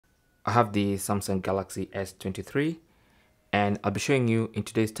I have the Samsung Galaxy S23 and I'll be showing you in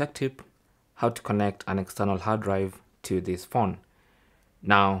today's tech tip how to connect an external hard drive to this phone.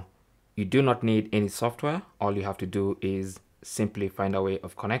 Now, you do not need any software. All you have to do is simply find a way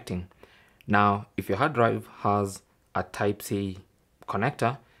of connecting. Now, if your hard drive has a Type C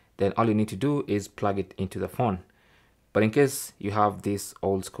connector, then all you need to do is plug it into the phone. But in case you have this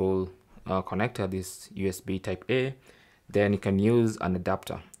old school connector, this USB Type A, then you can use an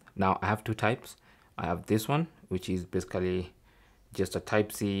adapter. Now I have two types. I have this one, which is basically just a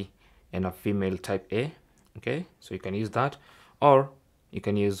Type C and a female Type A. Okay, so you can use that, or you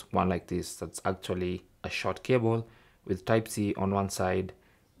can use one like this. That's actually a short cable with Type C on one side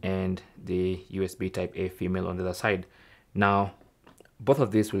and the USB Type A female on the other side. Now, both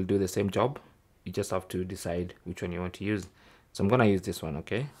of these will do the same job. You just have to decide which one you want to use. So I'm gonna use this one.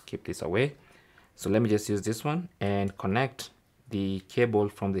 Okay, keep this away. So let me just use this one and connect the cable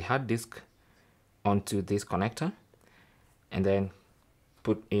from the hard disk onto this connector, and then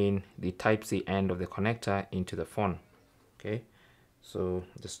put in the Type C end of the connector into the phone. Okay, so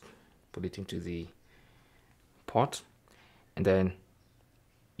just put it into the port, and then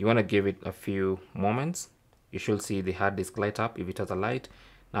you want to give it a few moments. You should see the hard disk light up if it has a light.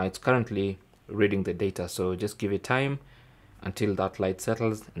 Now it's currently reading the data, so just give it time until that light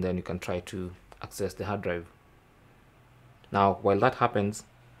settles, and then you can try to access the hard drive. Now while that happens,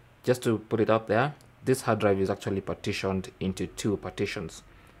 just to put it up there, this hard drive is actually partitioned into two partitions.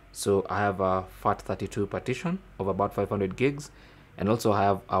 So I have a FAT32 partition of about 500 gigs, and also I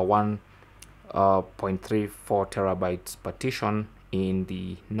have a 1.34 terabytes partition in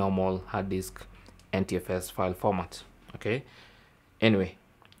the normal hard disk NTFS file format. Okay, anyway,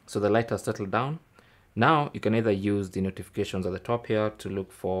 so the light has settled down. Now you can either use the notifications at the top here to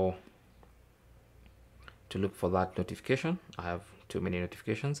look for that notification. I have too many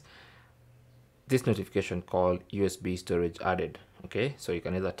notifications. This notification called USB storage added. Okay, so you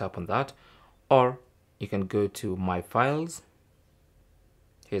can either tap on that, or you can go to my files.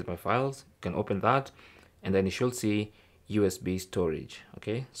 Here's my files. You can open that, and then you should see USB storage.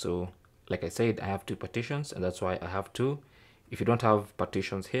 Okay, so like I said, I have two partitions, and that's why I have two. If you don't have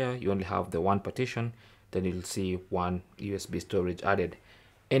partitions here, you only have the one partition, then you'll see one USB storage added.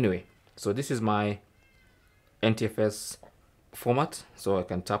 Anyway, so this is my NTFS format, so I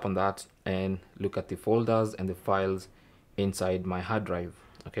can tap on that and look at the folders and the files inside my hard drive.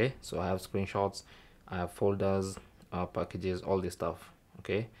 Okay, so I have screenshots, I have folders, packages, all this stuff.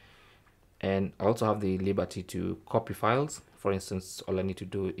 Okay, and I also have the liberty to copy files. For instance, all I need to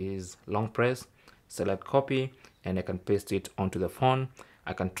do is long press, select copy, and I can paste it onto the phone.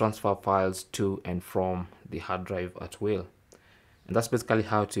 I can transfer files to and from the hard drive at will. And that's basically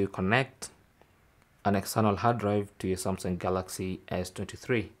how to connect an external hard drive to your Samsung Galaxy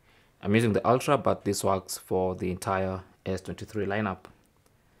S23. I'm using the Ultra, but this works for the entire S23 lineup.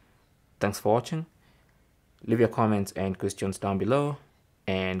 Thanks for watching. Leave your comments and questions down below,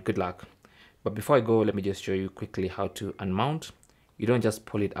 and good luck. But before I go, let me just show you quickly how to unmount. You don't just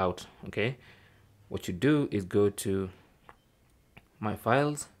pull it out. Okay, what you do is go to my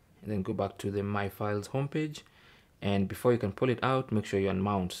files and then go back to the my files homepage, and before you can pull it out, make sure you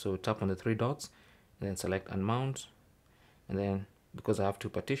unmount. So tap on the three dots and then select unmount, and then because I have two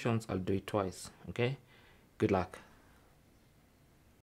partitions, I'll do it twice. Okay, good luck.